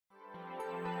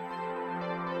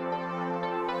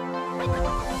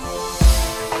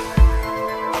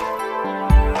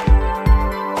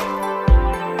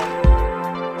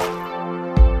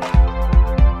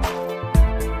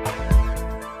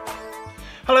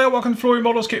Hello, welcome to Flooring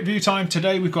Models Kit Review Time.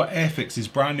 Today we've got Airfix's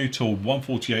brand new tool,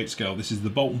 1/48 scale. This is the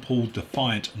Boulton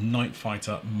Defiant Night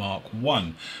Fighter Mark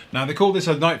 1. Now they call this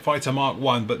a Night Fighter Mark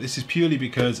 1, but this is purely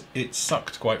because it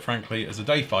sucked, quite frankly, as a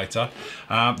day fighter.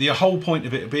 The whole point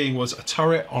of it being was a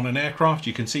turret on an aircraft.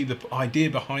 You can see the idea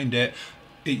behind it.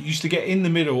 It used to get in the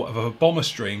middle of a bomber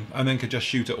stream and then could just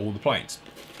shoot at all the planes.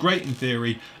 Great in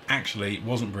theory, actually it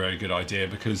wasn't a very good idea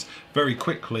because very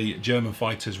quickly German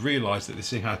fighters realised that this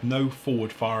thing had no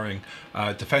forward firing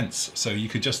defence, so you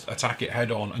could just attack it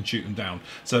head on and shoot them down.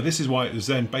 So this is why it was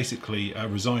then basically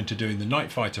resigned to doing the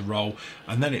night fighter role,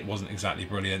 and then it wasn't exactly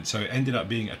brilliant, so it ended up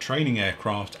being a training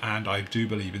aircraft, and I do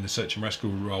believe in the search and rescue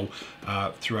role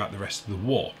throughout the rest of the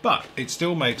war. But it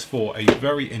still makes for a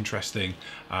very interesting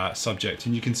subject,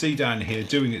 and you can see down here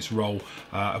doing its role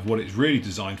of what it's really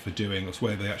designed for doing. It's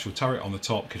where the actual turret on the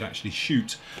top could actually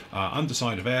shoot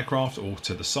underside of aircraft or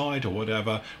to the side or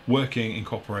whatever, working in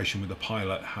cooperation with the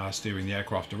pilot steering the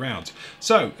aircraft around.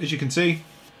 So as you can see,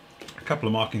 a couple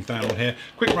of markings down on here.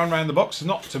 Quick run around the box,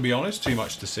 not to be honest too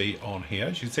much to see on here.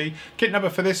 As you can see, kit number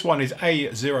for this one is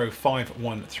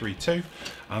A05132,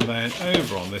 and then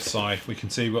over on this side we can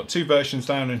see we've got two versions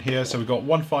down in here. So we've got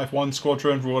 151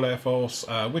 Squadron, Royal Air Force,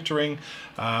 Wittering,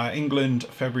 England,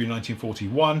 February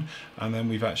 1941, and then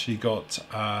we've actually got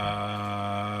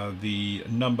the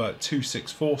number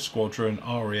 264 Squadron,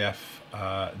 RAF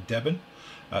Devon,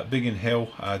 Biggin Hill,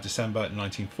 December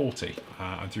 1940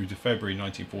 and through to February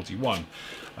 1941.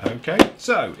 Okay,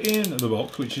 so in the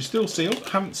box, which is still sealed,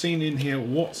 haven't seen in here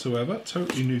whatsoever,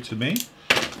 totally new to me. So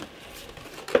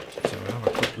we'll have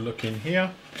a quick look in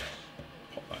here.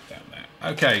 Pop that down there.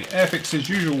 Okay, Airfix's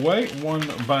usual way, one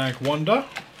bag wonder.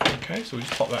 Okay, so we'll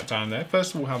just pop that down there.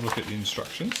 First of all, we'll have a look at the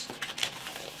instructions.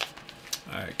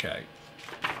 Okay.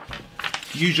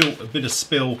 Usual, a bit of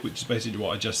spill, which is basically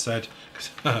what I just said,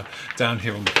 down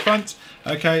here on the front.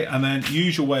 Okay, and then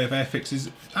usual way of Airfix is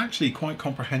actually quite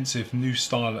comprehensive new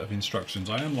style of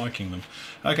instructions. I am liking them.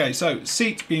 Okay, so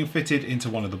seat being fitted into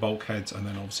one of the bulkheads, and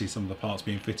then obviously some of the parts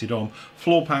being fitted on,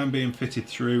 floor pan being fitted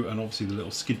through, and obviously the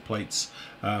little skid plates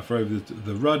for over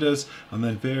the rudders, and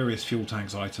then various fuel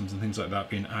tanks items and things like that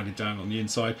being added down on the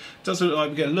inside. It does look like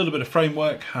we get a little bit of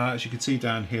framework, as you can see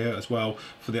down here as well,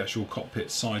 for the actual cockpit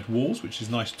side walls, which is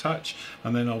a nice touch,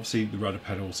 and then obviously the rudder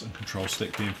pedals and control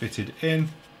stick being fitted in.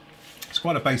 It's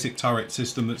quite a basic turret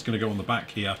system that's going to go on the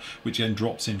back here, which then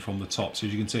drops in from the top. So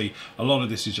as you can see, a lot of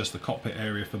this is just the cockpit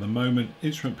area for the moment.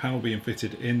 Instrument panel being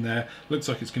fitted in there. Looks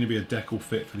like it's going to be a decal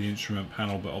fit for the instrument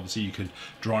panel, but obviously you could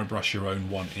dry brush your own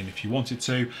one in if you wanted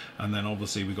to. And then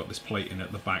obviously we've got this plate in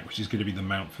at the back, which is going to be the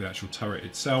mount for the actual turret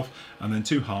itself. And then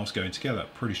two halves going together.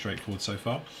 Pretty straightforward so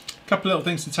far. A couple of little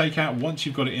things to take out. Once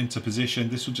you've got it into position,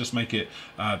 this will just make it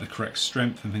the correct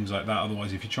strength and things like that.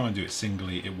 Otherwise, if you try and do it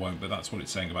singly, it won't. But that's what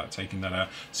it's saying about taking that out.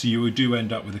 So you do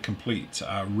end up with a complete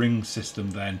ring system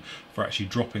then for actually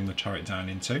dropping the turret down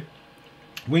into.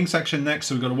 Wing section next,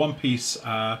 so we've got a one-piece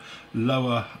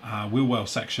lower wheel well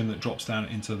section that drops down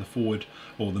into the forward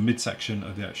or the mid-section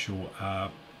of the actual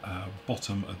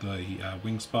bottom of the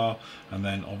wing spar, and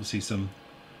then obviously some.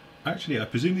 Actually, I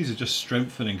presume these are just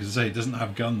strengthening, because I say it doesn't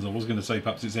have guns. I was going to say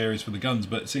perhaps it's areas for the guns,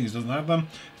 but seeing as it doesn't have them,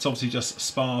 it's obviously just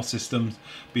spar systems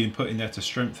being put in there to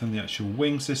strengthen the actual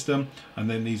wing system, and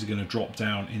then these are going to drop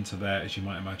down into there, as you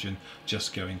might imagine,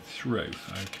 just going through.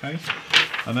 Okay,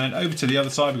 and then over to the other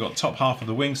side, we've got top half of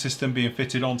the wing system being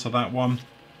fitted onto that one,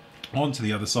 onto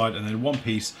the other side, and then one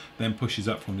piece then pushes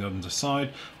up from the other side.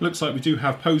 Looks like we do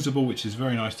have posable, which is a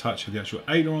very nice touch for the actual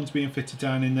ailerons being fitted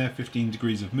down in there, 15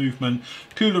 degrees of movement.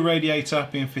 Cooler radiator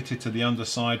being fitted to the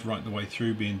underside right the way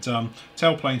through being done.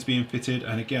 Tail planes being fitted,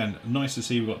 and again, nice to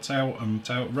see we've got tail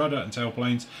rudder and tail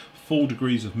planes, 4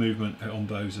 degrees of movement on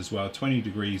those as well, 20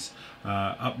 degrees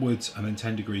upwards, and then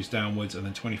 10 degrees downwards, and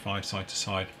then 25 side to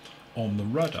side on the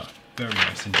rudder. Very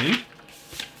nice indeed.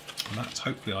 And that's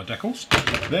hopefully our decals.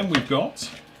 Then we've got,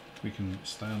 we can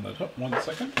stand that up one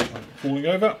second, falling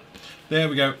over. There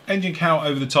we go, engine cowl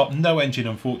over the top, no engine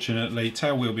unfortunately,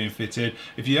 tail wheel being fitted.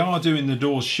 If you are doing the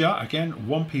doors shut, again,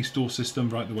 one piece door system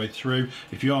right the way through.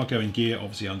 If you are going gear,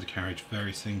 obviously undercarriage,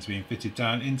 various things being fitted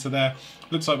down into there.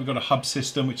 Looks like we've got a hub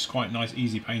system, which is quite nice,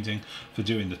 easy painting for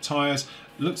doing the tyres.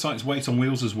 Looks like it's weight on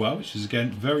wheels as well, which is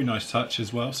again very nice touch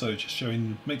as well, so just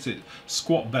showing, makes it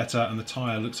squat better, and the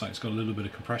tyre looks like it's got a little bit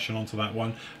of compression onto that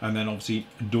one, and then obviously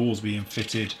doors being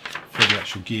fitted for the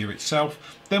actual gear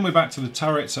itself. Then we're back to the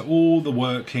turret, so all the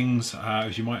workings,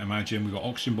 as you might imagine, we've got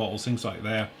oxygen bottles, things like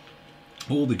there,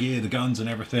 all the gear, the guns and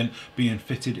everything being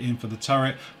fitted in for the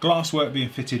turret, glass work being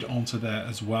fitted onto there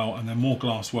as well, and then more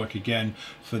glass work again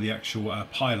for the actual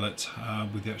pilot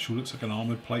with the actual, looks like an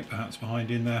armoured plate perhaps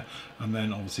behind in there, and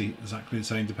then obviously exactly the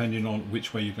same depending on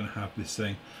which way you're going to have this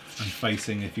thing and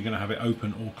facing, if you're going to have it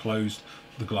open or closed,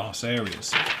 the glass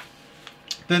areas.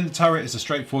 Then the turret is a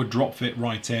straightforward drop fit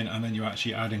right in, and then you're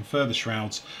actually adding further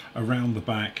shrouds around the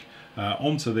back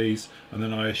onto these, and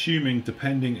then I'm assuming,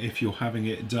 depending if you're having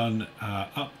it done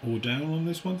up or down on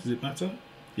this one, does it matter?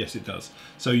 Yes, it does.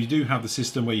 So you do have the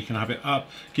system where you can have it up,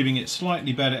 giving it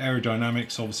slightly better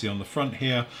aerodynamics, obviously on the front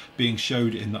here, being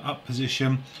showed in the up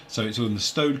position. So it's in the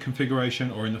stowed configuration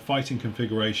or in the fighting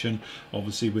configuration,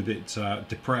 obviously with it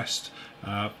depressed,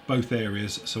 both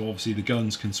areas. So obviously the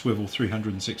guns can swivel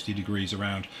 360 degrees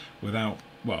around without,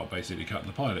 well, basically cutting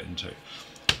the pilot in two.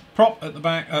 Prop at the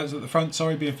back, at the front,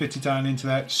 sorry, being fitted down into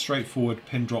that, straightforward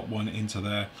pin drop one into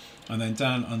there. And then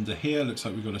down under here, looks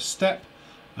like we've got a step.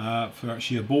 For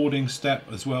actually a boarding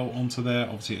step as well onto there.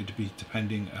 Obviously it would be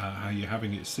depending how you're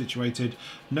having it situated.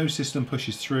 No system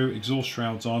pushes through, exhaust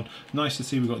shrouds on. Nice to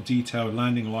see we've got detailed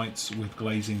landing lights with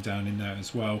glazing down in there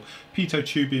as well. Pitot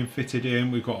tube being fitted in.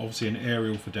 We've got obviously an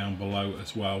aerial for down below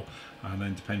as well, and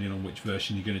then depending on which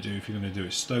version you're going to do, if you're going to do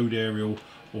it stowed aerial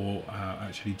or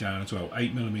actually down as well,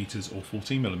 8mm or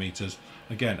 14mm.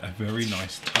 Again, a very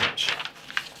nice touch.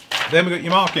 Then we've got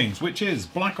your markings, which is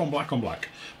black on black on black.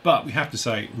 But we have to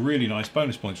say, really nice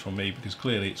bonus points from me, because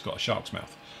clearly it's got a shark's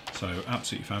mouth. So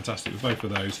absolutely fantastic with both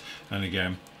of those. And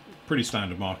again, pretty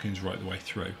standard markings right the way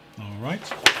through. All right.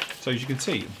 So as you can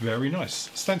see, very nice.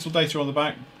 Stencil data on the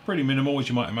back, pretty minimal as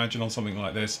you might imagine on something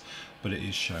like this, but it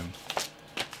is shown.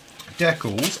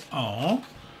 Decals are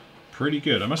pretty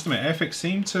good. I must admit, Airfix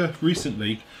seem to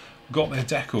recently got their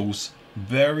decals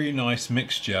very nice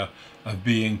mixture of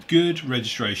being good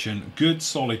registration, good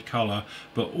solid color,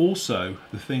 but also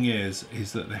the thing is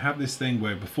that they have this thing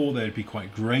where before they'd be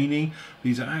quite grainy.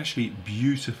 These are actually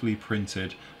beautifully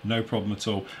printed, no problem at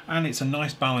all, and it's a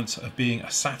nice balance of being a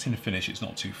satin finish. It's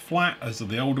not too flat as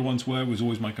the older ones were, was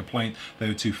always my complaint. They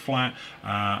were too flat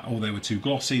or they were too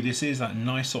glossy. This is that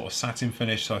nice sort of satin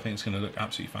finish, so I think it's going to look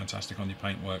absolutely fantastic on your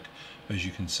paintwork, as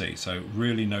you can see. So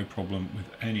really no problem with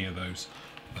any of those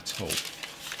at all.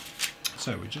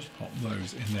 So we just pop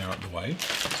those in there out of the way.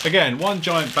 Again, one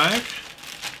giant bag.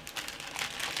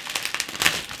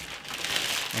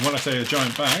 And when I say a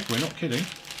giant bag, we're not kidding.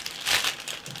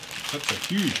 That's a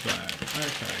huge bag.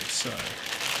 Okay, so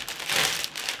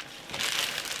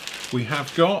we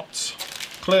have got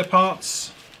clear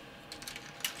parts.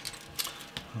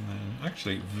 And then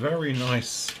actually very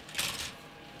nice.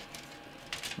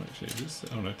 Actually, this,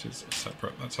 oh no, it is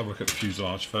separate. Let's have a look at the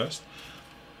fuselage first.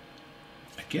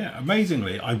 Yeah,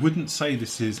 amazingly, I wouldn't say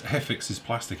this is Airfix's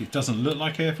plastic. It doesn't look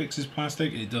like Airfix's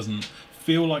plastic. It doesn't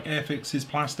feel like Airfix's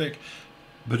plastic,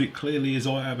 but it clearly is.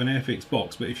 I have an Airfix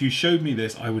box, but if you showed me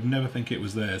this, I would never think it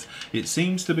was theirs. It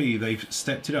seems to be they've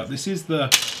stepped it up. This is the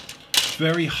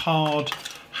very hard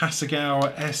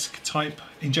Hasegawa-esque type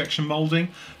injection molding,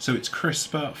 so it's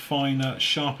crisper, finer,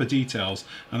 sharper details,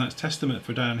 and that's testament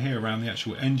for down here around the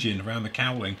actual engine, around the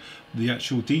cowling. The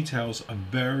actual details are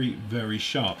very, very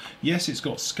sharp. Yes, it's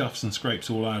got scuffs and scrapes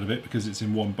all out of it because it's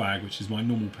in one bag, which is my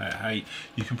normal pet hate.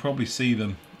 You can probably see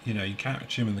them, you know, you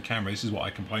catch them in the camera. This is what I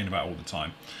complain about all the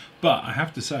time. But I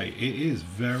have to say, it is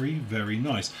very, very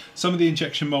nice. Some of the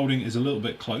injection molding is a little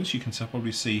bit close. You can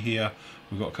probably see here,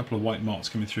 we've got a couple of white marks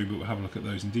coming through, but we'll have a look at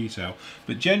those in detail.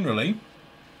 But generally,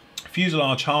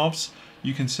 fuselage halves,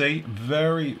 you can see,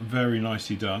 very, very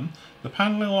nicely done. The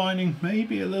paneling lining may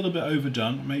be a little bit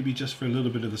overdone, maybe just for a little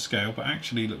bit of the scale, but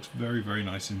actually looks very, very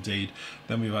nice indeed.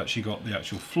 Then we've actually got the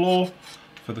actual floor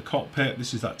for the cockpit.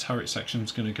 This is that turret section.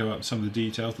 It's going to go up some of the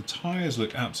details. The tyres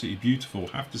look absolutely beautiful.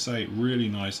 I have to say, really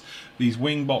nice. These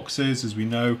wing boxes, as we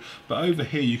know, but over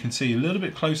here you can see a little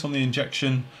bit close on the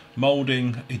injection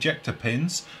molding ejector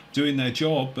pins doing their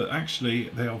job, but actually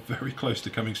they are very close to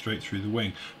coming straight through the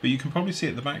wing. But you can probably see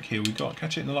at the back here, we've got,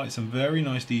 catch it in the light, some very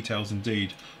nice details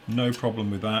indeed. No problem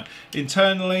with that.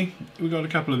 Internally, we've got a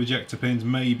couple of ejector pins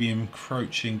maybe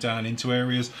encroaching down into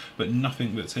areas, but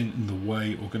nothing that's in the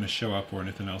way or going to show up or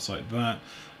anything else like that.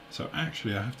 So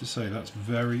actually, I have to say that's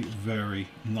very, very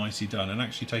nicely done, and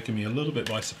actually taken me a little bit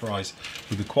by surprise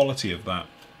with the quality of that.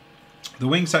 The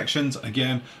wing sections,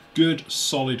 again, good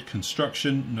solid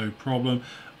construction, no problem.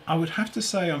 I would have to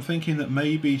say I'm thinking that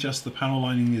maybe just the panel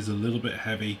lining is a little bit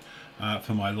heavy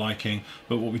for my liking,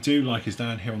 but what we do like is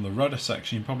down here on the rudder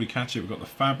section, you can probably catch it, we've got the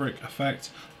fabric effect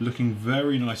looking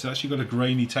very nice. It's actually got a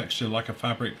grainy texture like a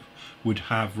fabric would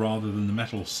have rather than the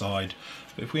metal side.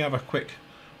 But if we have a quick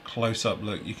close-up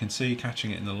look, you can see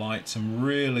catching it in the light, some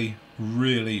really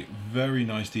very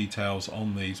nice details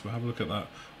on these. We'll have a look at that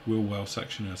wheel well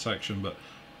section in a section, but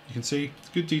you can see it's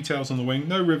good details on the wing,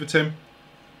 no riveting,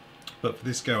 but for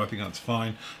this scale I think that's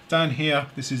fine. Down here,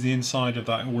 this is the inside of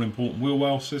that all-important wheel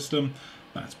well system.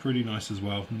 That's pretty nice as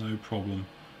well, no problem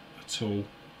at all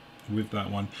with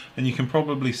that one. And you can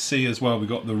probably see as well, we've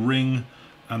got the ring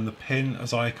and the pin,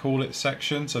 as I call it,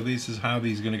 section. So this is how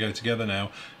these are going to go together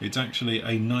now. It's actually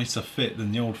a nicer fit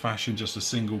than the old-fashioned just a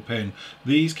single pin.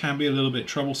 These can be a little bit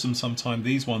troublesome sometimes,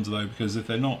 these ones though, because if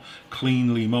they're not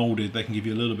cleanly molded, they can give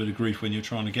you a little bit of grief when you're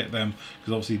trying to get them,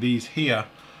 because obviously these here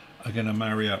are going to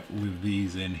marry up with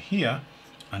these in here,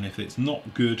 and if it's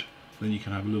not good, then you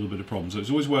can have a little bit of problems. So it's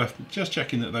always worth just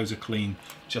checking that those are clean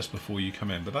just before you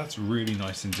come in, but that's really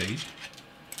nice indeed.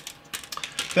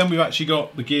 Then we've actually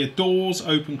got the gear doors,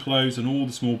 open, close, and all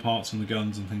the small parts and the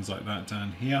guns and things like that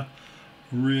down here.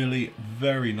 Really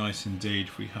very nice indeed.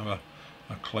 If we have a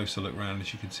closer look around,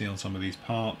 as you can see on some of these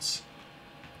parts,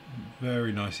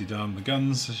 very nicely done. The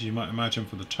guns, as you might imagine,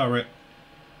 for the turret,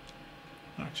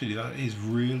 actually that is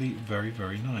really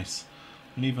very nice.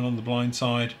 And even on the blind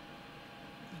side,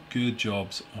 good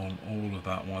jobs on all of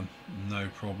that one, no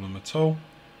problem at all.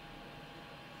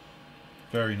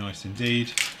 Very nice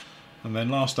indeed. And then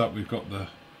last up we've got the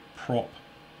prop,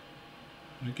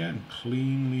 and again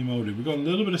cleanly molded. We've got a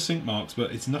little bit of sink marks,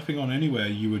 but it's nothing on anywhere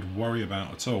you would worry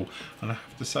about at all. And I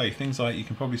have to say, things like, you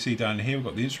can probably see down here, we've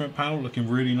got the instrument panel looking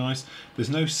really nice. There's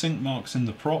no sink marks in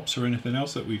the props or anything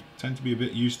else that we tend to be a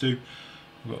bit used to.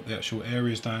 We've got the actual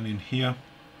areas down in here,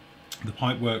 the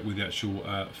pipe work with the actual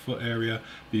foot area,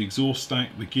 the exhaust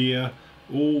stack, the gear,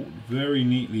 all very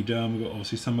neatly done. We've got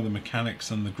obviously some of the mechanics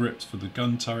and the grips for the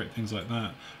gun turret, things like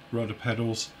that, rudder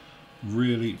pedals,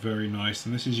 really very nice.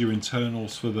 And this is your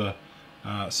internals for the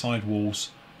side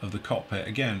walls of the cockpit.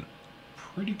 Again,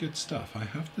 pretty good stuff, I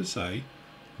have to say.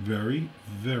 Very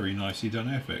nicely done,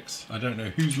 Airfix. I don't know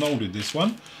who's molded this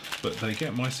one, but they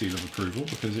get my seal of approval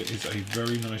because it is a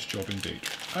very nice job indeed.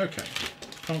 Okay,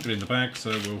 can't get in the bag, so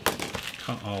we'll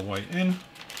cut our way in.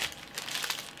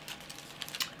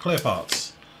 Clear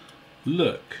parts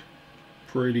look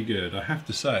pretty good, I have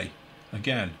to say.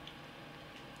 Again,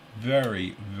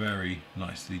 very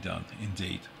nicely done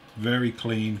indeed. Very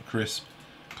clean, crisp,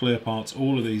 clear parts.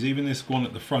 All of these, even this one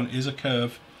at the front is a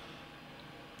curve,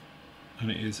 and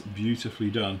it is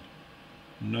beautifully done.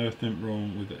 Nothing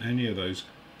wrong with any of those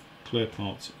clear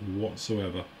parts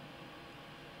whatsoever.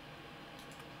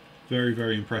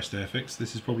 Very impressed, Airfix.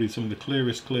 This is probably some of the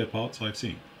clearest clear parts I've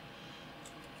seen.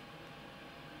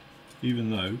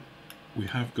 Even though we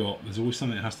have got, there's always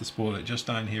something that has to spoil it. Just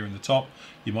down here in the top,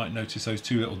 you might notice those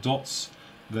two little dots.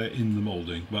 They're in the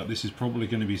moulding, but this is probably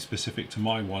going to be specific to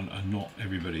my one and not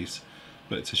everybody's.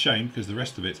 But it's a shame because the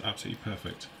rest of it's absolutely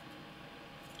perfect.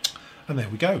 And there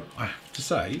we go. I have to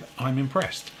say, I'm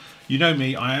impressed. You know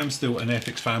me, I am still an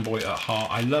Airfix fanboy at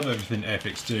heart. I love everything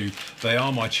Airfix do. They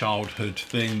are my childhood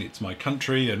thing. It's my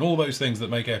country and all those things that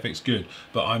make Airfix good.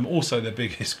 But I'm also their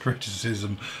biggest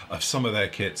criticism of some of their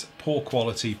kits. Poor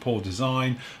quality, poor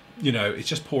design. You know, it's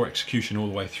just poor execution all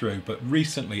the way through. But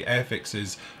recently,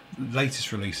 Airfix's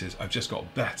latest releases have just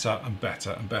got better and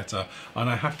better and better. And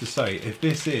I have to say, if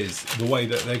this is the way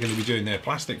that they're going to be doing their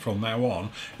plastic from now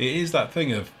on, it is that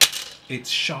thing of, it's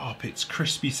sharp, it's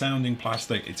crispy sounding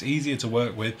plastic, it's easier to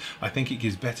work with. I think it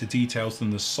gives better details than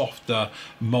the softer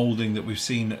moulding that we've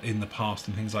seen in the past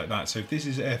and things like that. So if this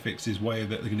is Airfix's way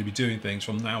that they're going to be doing things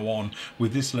from now on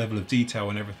with this level of detail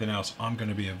and everything else, I'm going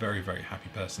to be a very happy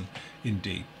person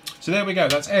indeed. So there we go,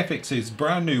 that's Airfix's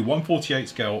brand new 1/48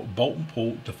 scale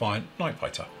Boulton Defiant Night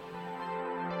Fighter.